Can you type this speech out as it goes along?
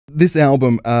this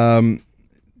album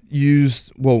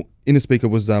used, well, Inner Speaker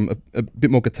was a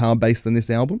bit more guitar based than this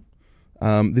album.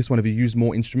 This one, have you used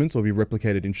more instruments, or have you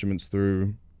replicated instruments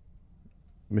through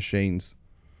machines?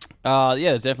 Yeah,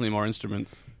 there's definitely more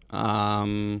instruments.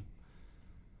 I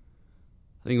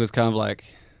think it was kind of like,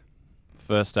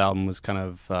 first album was kind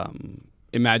of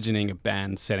imagining a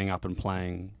band setting up and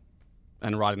playing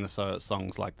and writing the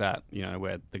songs like that, you know,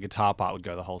 where the guitar part would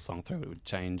go the whole song through, it would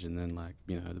change, and then, like,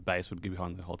 you know, the bass would be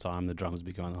going the whole time, the drums would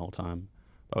be going the whole time.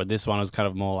 But with this one, it was kind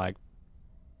of more like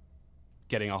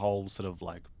getting a whole sort of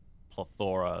like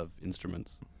plethora of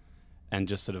instruments and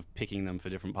just sort of picking them for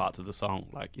different parts of the song,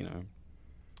 like, you know,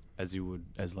 as you would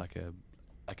as like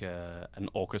an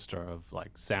orchestra of like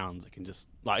sounds. It can just,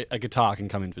 like, a guitar can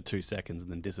come in for 2 seconds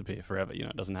and then disappear forever, you know,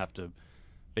 it doesn't have to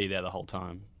be there the whole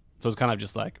time. So it's kind of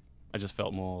just like, I just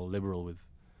felt more liberal with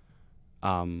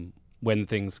when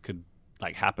things could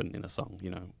like happen in a song, you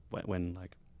know, when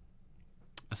like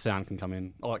a sound can come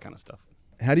in, all that kind of stuff.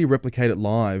 How do you replicate it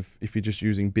live if you're just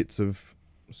using bits of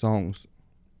songs?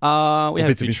 We have a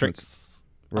bits of few tricks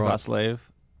up our sleeve.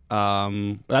 But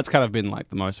that's kind of been like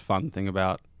the most fun thing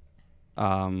about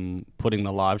putting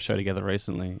the live show together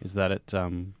recently, is that it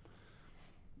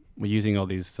we're using all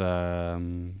these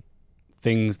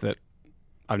things that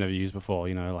I've never used before,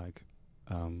 you know, like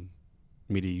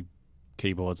MIDI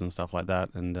keyboards and stuff like that,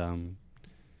 and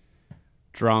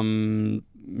drum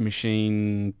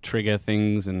machine trigger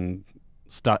things and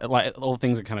stuff, like all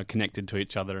things are kind of connected to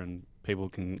each other, and people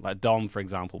can, like Dom, for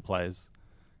example, plays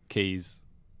keys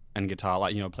and guitar,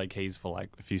 like, you know, play keys for like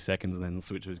a few seconds and then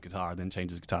switch to his guitar and then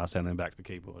change his guitar stand and then back to the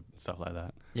keyboard and stuff like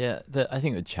that. Yeah, I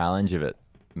think the challenge of it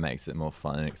makes it more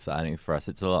fun and exciting for us.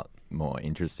 It's a lot more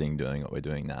interesting doing what we're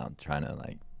doing now, trying to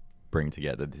like bring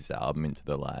together this album into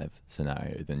the live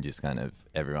scenario, than just kind of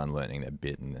everyone learning their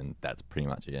bit and then that's pretty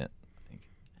much it. I think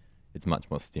it's much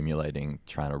more stimulating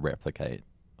trying to replicate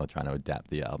or trying to adapt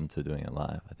the album to doing it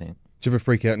live, I think. Do you ever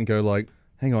freak out and go like,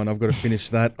 hang on, I've got to finish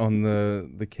that on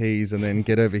the keys and then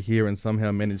get over here and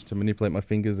somehow manage to manipulate my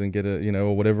fingers and get it, you know,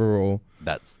 or whatever, or...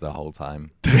 That's the whole time.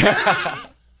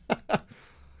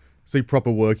 See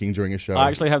proper working during a show. I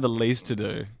actually have the least to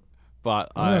do,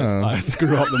 but I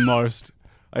screw up the most.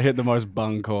 I hit the most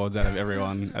bung chords out of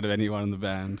anyone in the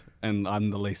band, and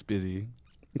I'm the least busy.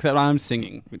 Except I'm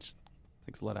singing, which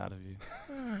takes a lot out of you.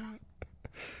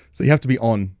 So you have to be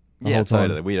on the whole time.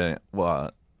 Totally. We don't...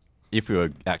 Well, if we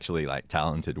were actually like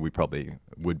talented, we probably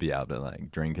would be able to like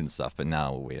drink and stuff. But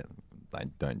now we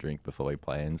like don't drink before we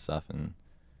play and stuff. And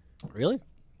really,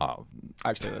 oh,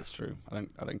 actually, that's true. I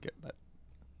don't get that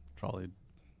trolleyed.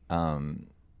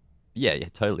 Yeah, you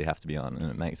totally have to be on, and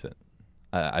it makes it.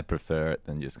 I prefer it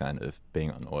than just kind of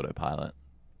being on autopilot,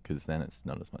 because then it's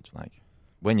not as much like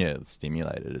when you're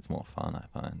stimulated, it's more fun. I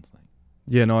find. Like,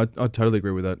 yeah, no, I totally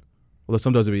agree with that. Although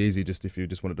sometimes it'd be easy just if you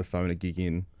just wanted to phone a gig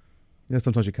in. You know,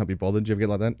 sometimes you can't be bothered. Do you ever get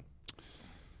like that?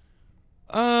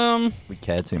 We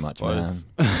care too much, man.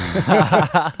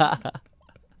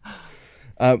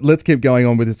 Let's keep going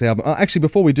on with this album. Actually,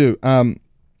 before we do, so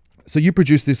you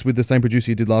produced this with the same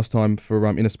producer you did last time for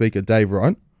Inner Speaker, Dave,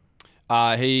 right?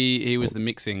 He was the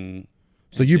mixing.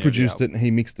 So you produced it and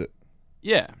he mixed it?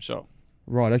 Yeah, sure.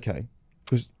 Right, okay.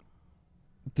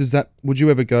 Would you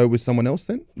ever go with someone else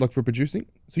then, like for producing?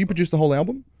 So you produced the whole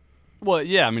album? Well,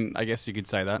 yeah, I mean, I guess you could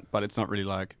say that, but it's not really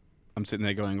like I'm sitting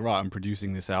there going, right, I'm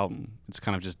producing this album. It's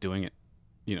kind of just doing it,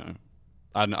 you know.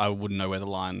 I wouldn't know where the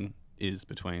line is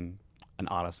between an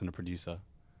artist and a producer,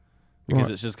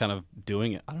 because it's just kind of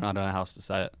doing it. I don't know how else to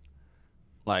say it.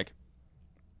 Like,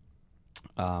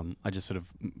 I just sort of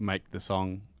make the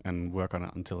song and work on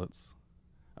it until it's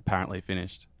apparently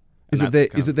finished. Is it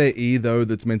their ear though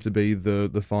that's meant to be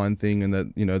the fine thing, and that,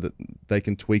 you know, that they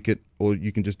can tweak it, or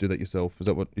you can just do that yourself? Is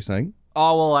that what you're saying?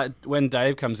 Oh well, when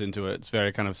Dave comes into it, it's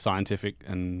very kind of scientific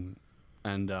and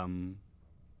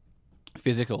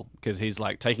physical, because he's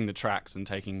like taking the tracks and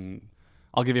taking.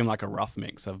 I'll give him like a rough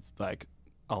mix of like,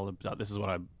 this is what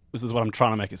I'm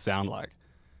trying to make it sound like,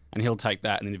 and he'll take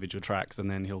that in individual tracks, and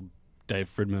then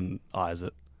Dave Fridmann eyes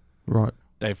it. Right.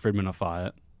 Dave Fridmann-ify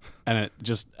it, and it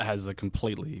just has a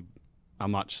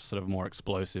much sort of more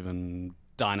explosive and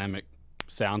dynamic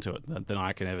sound to it than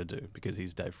I can ever do, because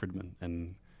he's Dave Fridmann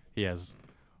and he has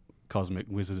cosmic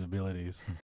wizard abilities.